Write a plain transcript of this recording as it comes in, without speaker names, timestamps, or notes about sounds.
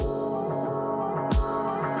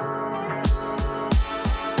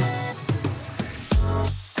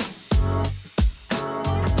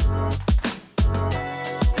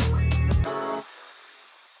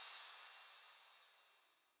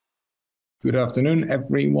Good afternoon,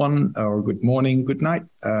 everyone, or good morning, good night.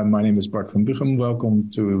 My name is Bart van Buchem. Welcome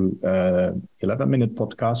to 11-minute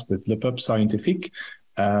podcast with Le Pub Scientifique.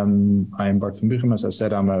 I am Bart van Buchem. As I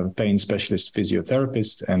said, I'm a pain specialist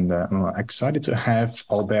physiotherapist, and I'm excited to have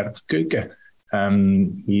Albere Koke.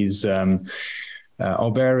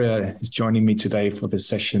 Albere is joining me today for this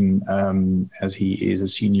session as he is a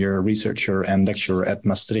senior researcher and lecturer at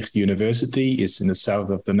Maastricht University. It's in the south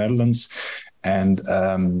of the Netherlands, and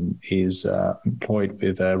is employed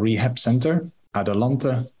with a rehab center,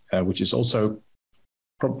 Adelante, which is also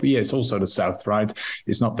probably, it's also the south, right?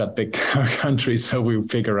 It's not that big country, so we'll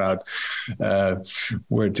figure out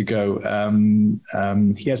where to go.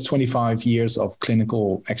 He has 25 years of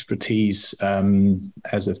clinical expertise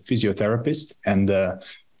as a physiotherapist and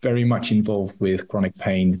very much involved with chronic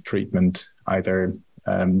pain treatment, either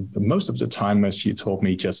most of the time, as you told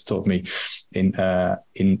me in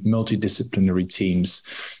multidisciplinary teams.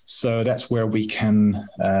 So that's where we can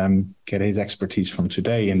get his expertise from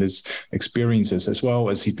today and his experiences, as well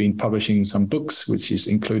as he's been publishing some books, which is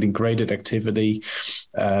including Graded Activity.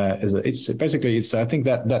 I think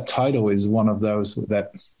that title is one of those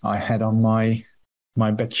that I had on my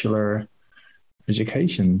bachelor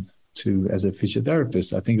education as a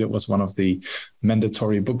physiotherapist. I think that was one of the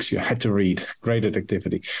mandatory books you had to read, Graded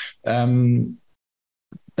Activity.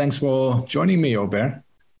 Thanks for joining me, Albere.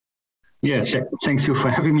 Yes, thank you for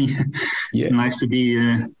having me. Yes. Nice to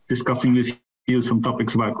be discussing with you some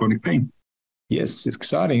topics about chronic pain. Yes, it's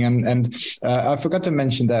exciting. And I forgot to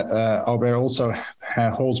mention that Albere also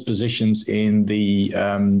holds positions in the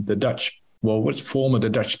Dutch, what's former the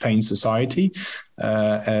Dutch Pain Society,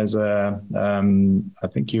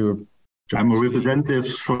 I'm a representative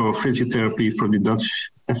for physiotherapy for the Dutch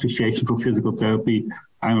Association for Physical Therapy.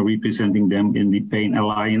 I'm representing them in the Pain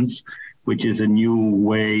Alliance, which is a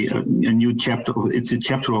new chapter. It's a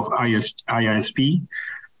chapter of IISP,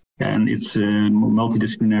 and it's a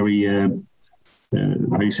multidisciplinary,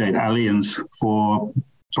 alliance for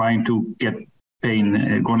trying to get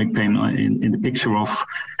pain, chronic pain, in the picture of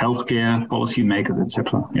healthcare policymakers,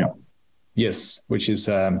 etc. Yeah. Yes, which is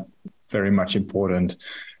very much important.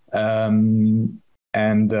 That's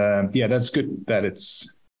good that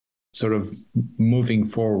it's sort of moving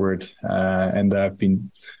forward. And I've been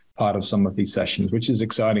part of some of these sessions, which is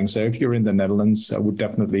exciting. So if you're in the Netherlands, I would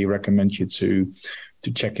definitely recommend you to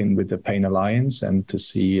check in with the Pain Alliance and to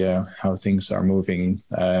see how things are moving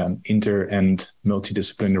inter and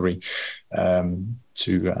multidisciplinary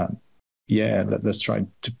let's try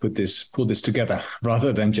to pull this together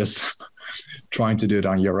rather than just trying to do it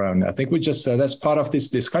on your own. I think we just that's part of this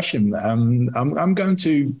discussion. I'm going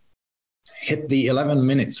to hit the 11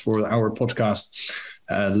 minutes for our podcast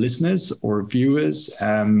listeners or viewers.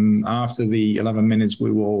 After the 11 minutes,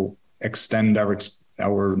 we will extend our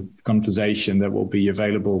conversation that will be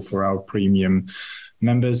available for our premium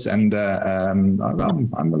members. And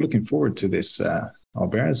I'm looking forward to this,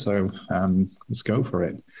 Albere. So let's go for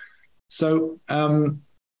it. So,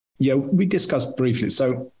 we discussed briefly.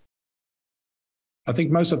 So I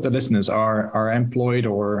think most of the listeners are employed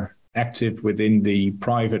or active within the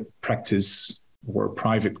private practice or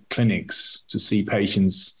private clinics to see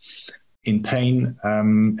patients in pain.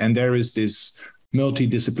 And there is this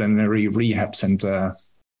multidisciplinary rehab center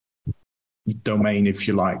domain, if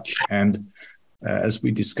you like. And as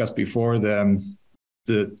we discussed before, the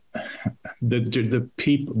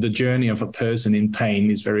journey of a person in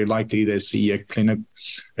pain is very likely they see a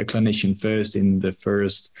clinician first in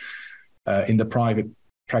the private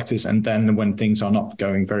practice, and then when things are not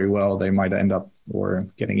going very well, they might end up or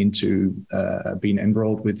getting into being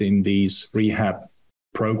enrolled within these rehab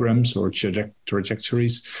programs or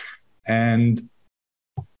trajectories, and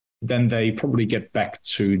then they probably get back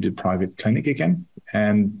to the private clinic again.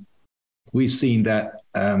 And we've seen that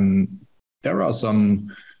there are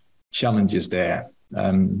some challenges there.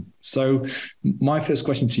 So my first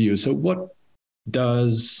question to you, so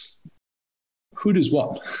who does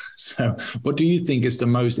what? So what do you think is the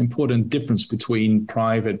most important difference between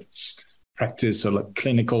private practice or like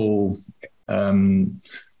clinical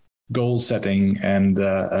goal setting and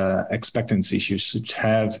expectancies you should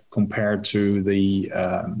have compared to the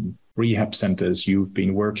rehab centers you've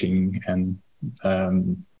been working and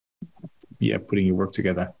putting your work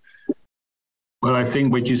together? Well, I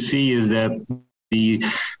think what you see is that the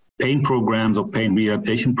pain programs or pain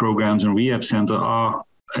rehabilitation programs in rehab center are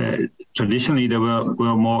traditionally they were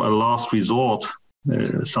more a last resort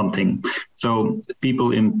something. So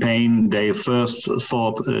people in pain, they first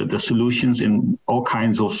sought the solutions in all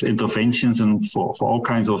kinds of interventions and for all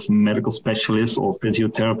kinds of medical specialists or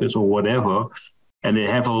physiotherapists or whatever. And they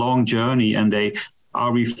have a long journey and they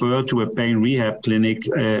are referred to a pain rehab clinic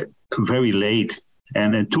very late,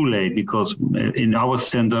 and too late, because in our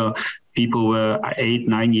center, people were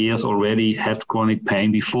 8-9 years already had chronic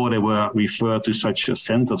pain before they were referred to such a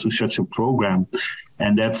center, to such a program.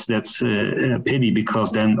 And that's a pity,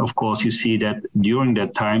 because then, of course, you see that during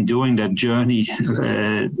that time, during that journey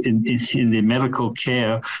in the medical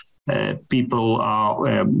care, people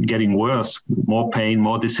are getting worse, more pain,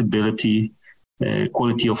 more disability,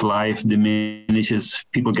 quality of life diminishes,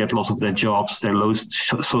 people get loss of their jobs, they lose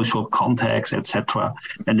social contacts, etc.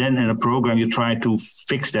 And then in a program, you try to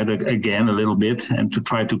fix that again a little bit and to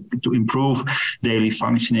try to improve daily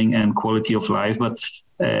functioning and quality of life. But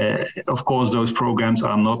of course, those programs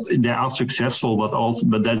they are successful,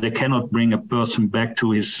 but that they cannot bring a person back to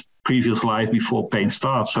his previous life before pain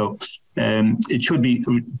starts. So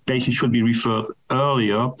patients should be referred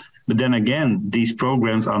earlier. But then again, these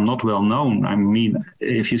programs are not well known. I mean,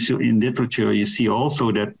 if you see in literature, you see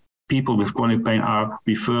also that people with chronic pain are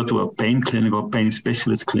referred to a pain clinic or pain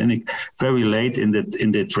specialist clinic very late in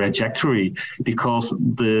the trajectory, because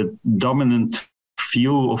the dominant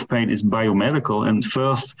view of pain is biomedical, and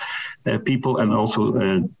first people and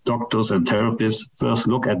also doctors and therapists first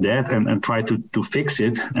look at that and try to fix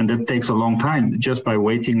it, and that takes a long time, just by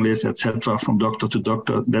waiting lists, etc., from doctor to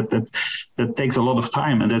doctor. That takes a lot of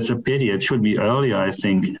time, and that's a pity. It should be earlier. I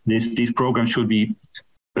think these programs should be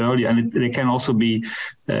earlier, and they can also be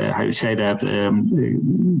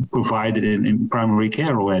provided in primary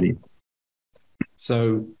care already.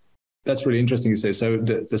 So that's really interesting to say. So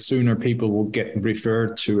the sooner people will get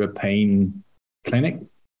referred to a pain clinic,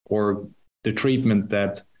 or the treatment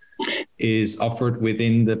that is offered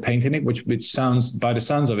within the pain clinic, which sounds, by the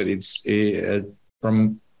sounds of it, it's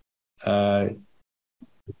from.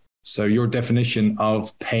 So your definition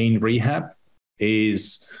of pain rehab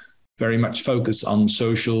is very much focused on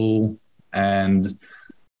social and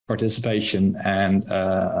participation and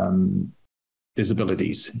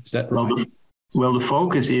disabilities. Is that right? Well, the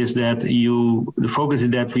focus is that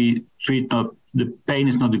we treat not the pain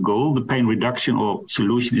is not the goal. The pain reduction or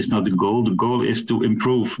solution is not the goal. The goal is to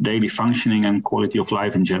improve daily functioning and quality of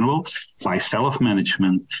life in general by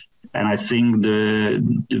self-management. And I think the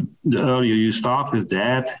earlier you start with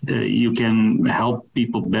that, you can help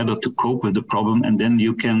people better to cope with the problem, and then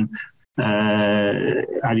you can.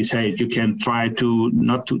 You can try to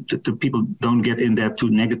not to people don't get in that too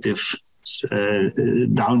negative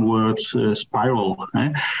downwards spiral,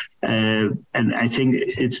 and I think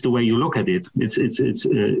it's the way you look at it. It's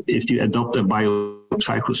if you adopt a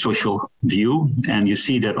biopsychosocial view and you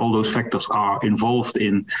see that all those factors are involved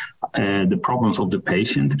in the problems of the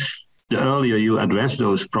patient, the earlier you address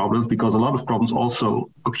those problems, because a lot of problems also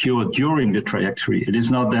occur during the trajectory. It is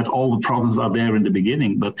not that all the problems are there in the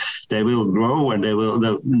beginning, but they will grow and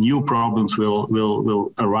the new problems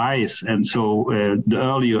will arise. And so the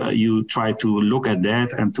earlier you try to look at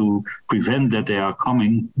that and to prevent that they are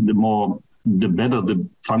coming, the better the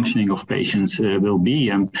functioning of patients will be.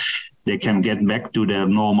 And they can get back to their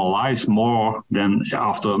normal lives more than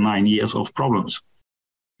after 9 years of problems.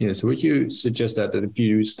 Yeah, so would you suggest that if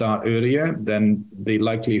you start earlier, then the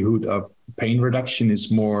likelihood of pain reduction is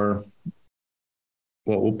will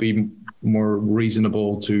be more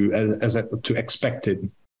reasonable to expect it,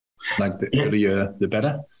 like the earlier the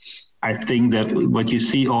better? I think that what you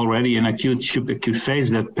see already in acute phase,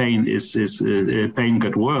 that pain pain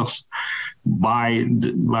get worse by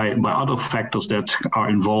other factors that are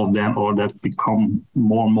involved then, or that become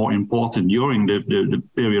more and more important during the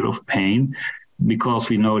period of pain, because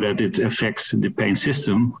we know that it affects the pain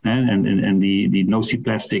system and the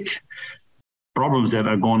nociplastic problems that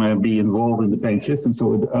are going to be involved in the pain system.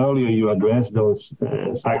 So the earlier you address those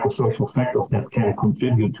psychosocial factors that can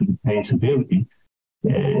contribute to the pain severity,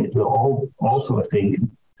 it will also, I think,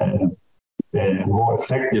 more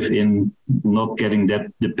effective in not getting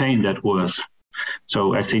the pain that worse.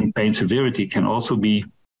 So I think pain severity can also be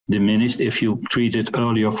diminished if you treat it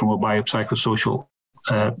earlier from a biopsychosocial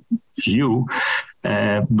view.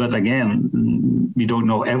 But again, we don't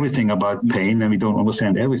know everything about pain and we don't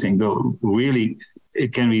understand everything. Though really,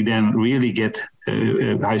 can we then really get,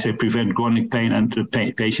 prevent chronic pain and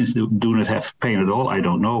patients who do not have pain at all? I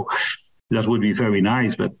don't know. That would be very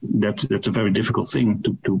nice, but that's a very difficult thing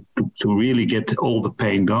to really get all the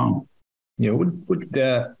pain gone. Yeah, would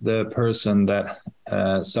the person that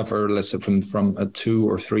suffer, let's say, from a 2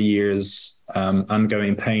 or 3 years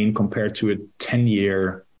ongoing pain compared to a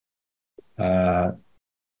 10-year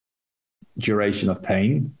duration of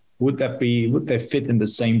pain, would they fit in the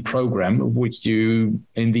same program? Would you,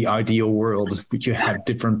 in the ideal world, would you have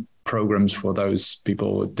different programs for those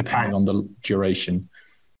people depending on the duration?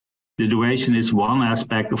 the duration is one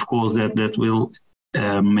aspect, of course, that will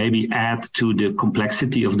maybe add to the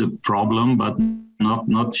complexity of the problem, but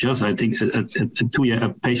not just. I think a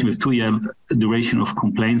patient with 2-year duration of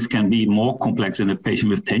complaints can be more complex than a patient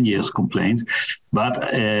with 10 years complaints. But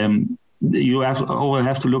you always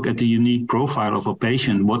have to look at the unique profile of a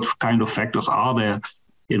patient. What kind of factors are there?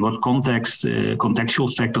 In what context, contextual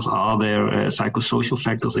factors are there, psychosocial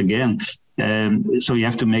factors again. So you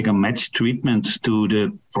have to make a matched treatment to the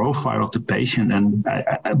profile of the patient,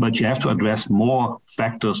 but you have to address more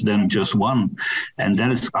factors than just one. And that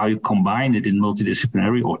is how you combine it in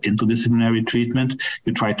multidisciplinary or interdisciplinary treatment.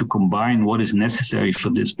 You try to combine what is necessary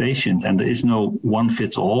for this patient. And there is no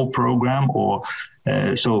one-fits-all program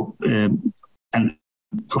and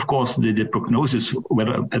of course, the prognosis,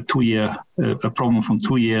 whether a problem from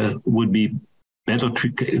 2 year would be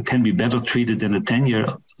can be better treated than a 10-year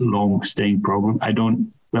long staying problem.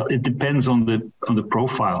 It depends on the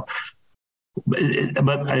profile.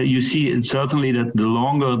 But you see certainly that the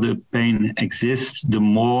longer the pain exists, the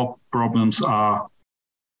more problems are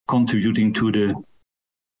contributing to the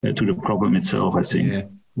problem itself, I think. Yeah.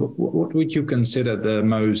 What would you consider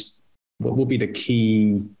what would be the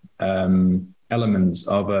key elements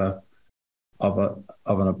of an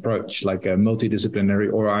approach, like a multidisciplinary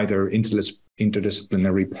or either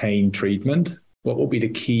interdisciplinary pain treatment? What will be the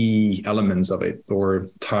key elements of it or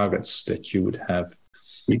targets that you would have?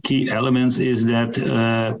 The key elements is that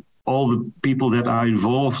all the people that are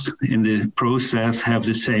involved in the process have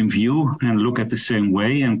the same view and look at the same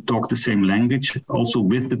way and talk the same language, also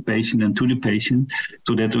with the patient and to the patient,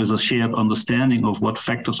 so that there is a shared understanding of what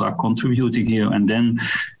factors are contributing here. And then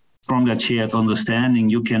from that shared understanding,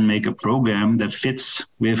 you can make a program that fits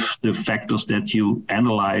with the factors that you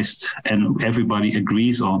analyzed and everybody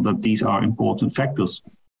agrees on that these are important factors.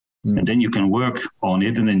 Mm. And then you can work on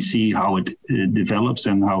it and then see how it develops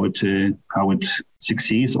and how it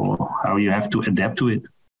succeeds or how you have to adapt to it.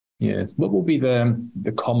 Yes. What will be the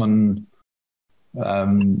common,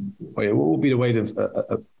 what will be the way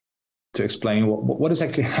to explain what is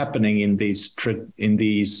actually happening in these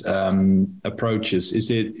approaches?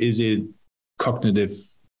 Is it cognitive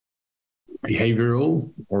behavioral,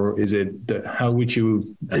 or is it how would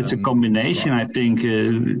you? It's a combination. I think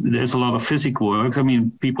there's a lot of physical work. I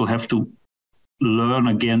mean, people have to learn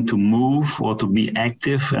again to move or to be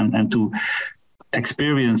active and to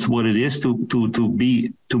experience what it is to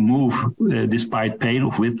move despite pain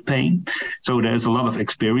or with pain. So there's a lot of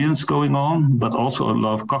experience going on, but also a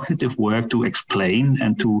lot of cognitive work to explain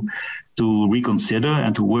and to reconsider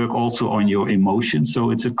and to work also on your emotions.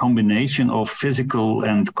 So it's a combination of physical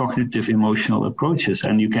and cognitive emotional approaches,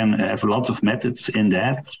 and you can have lots of methods in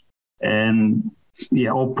that. And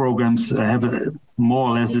all programs have more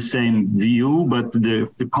or less the same view, but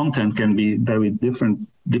the content can be very different.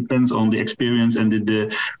 Depends on the experience and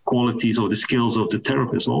the qualities or the skills of the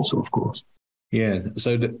therapist also, of course. Yeah.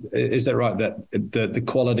 So is that right, that the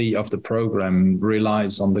quality of the program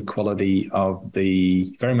relies on the quality of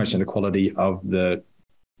very much on the quality of the,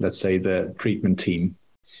 let's say, the treatment team?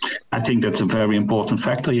 I think that's a very important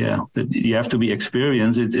factor. Yeah, that you have to be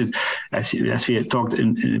experienced. As we had talked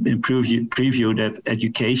in preview, that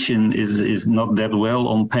education is not that well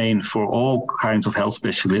on pain for all kinds of health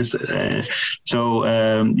specialists. So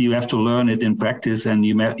you have to learn it in practice, and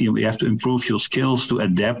you have to improve your skills to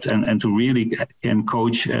adapt and to really can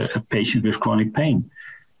coach a patient with chronic pain.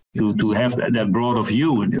 To have that broader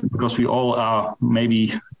view, because we all are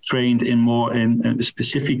maybe trained in a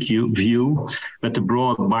specific view, but the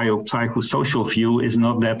broad biopsychosocial view is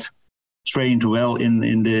not that trained well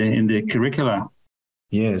in the curricula.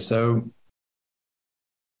 Yeah, so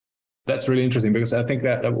that's really interesting, because I think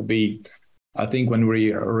that will be, I think when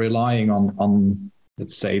we are relying on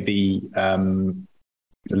let's say the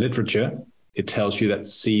literature, it tells you that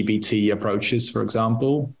CBT approaches, for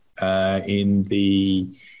example, in the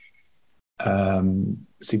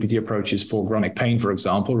CBT approaches for chronic pain, for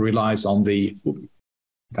example, relies on I'm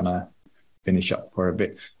gonna finish up for a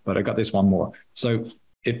bit, but I got this one more. So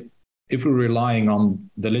if we're relying on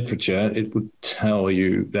the literature, it would tell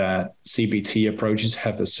you that CBT approaches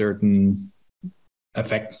have a certain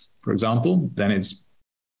effect, for example, then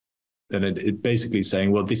it basically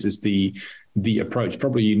saying, well, this is the approach.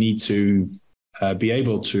 Probably you need to be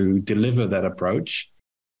able to deliver that approach.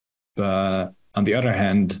 But on the other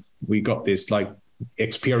hand, we got this like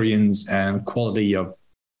experience and quality of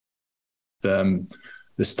the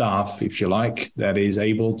staff, if you like, that is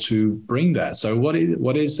able to bring that. So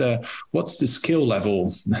what's the skill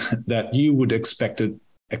level that you would expect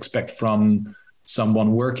from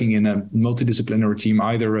someone working in a multidisciplinary team,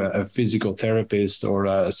 either a physical therapist or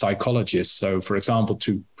a psychologist. So, for example,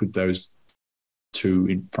 to put those two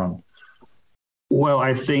in front. Well,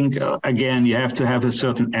 I think, again, you have to have a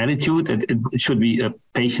certain attitude. It should be a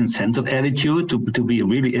patient-centered attitude to be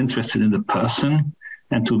really interested in the person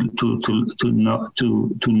and to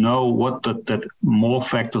know what that more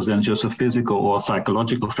factors than just a physical or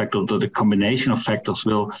psychological factor, that the combination of factors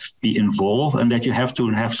will be involved, and that you have to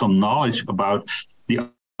have some knowledge about the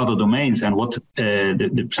other domains and what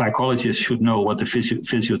the psychologist should know what the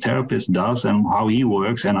physiotherapist does and how he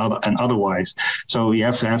works and otherwise. So you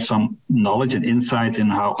have to have some knowledge and insights in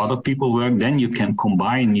how other people work. Then you can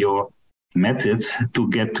combine your methods to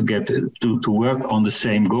work on the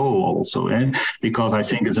same goal also. Because I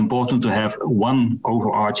think it's important to have one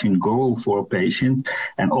overarching goal for a patient,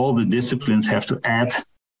 and all the disciplines have to add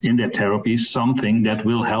in their therapy something that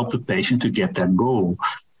will help the patient to get that goal.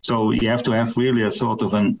 So you have to have really a sort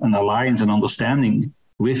of an alliance and understanding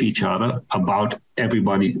with each other about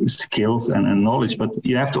everybody's skills and knowledge. But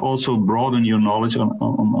you have to also broaden your knowledge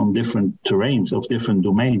on different terrains of different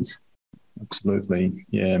domains. Absolutely.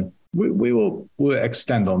 Yeah. We'll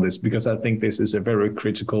extend on this, because I think this is a very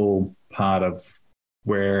critical part of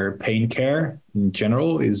where pain care in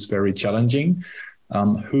general is very challenging.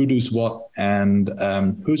 Who does what, and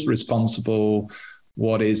who's responsible?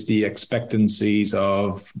 What is the expectancies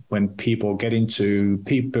of when people get into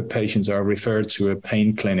patients are referred to a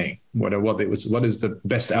pain clinic? What is the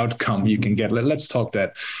best outcome you can get? Let's talk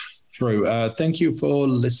that through. Thank you for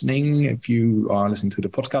listening. If you are listening to the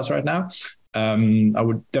podcast right now, I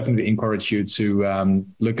would definitely encourage you to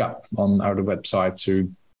look up on our website to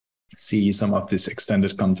see some of these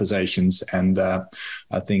extended conversations. And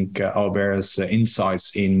I think Albere's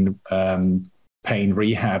insights in pain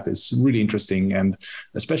rehab is really interesting, and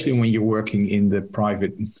especially when you're working in the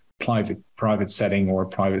private setting or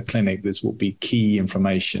private clinic, this will be key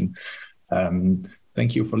information.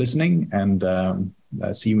 Thank you for listening, and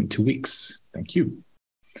see you in 2 weeks. Thank you.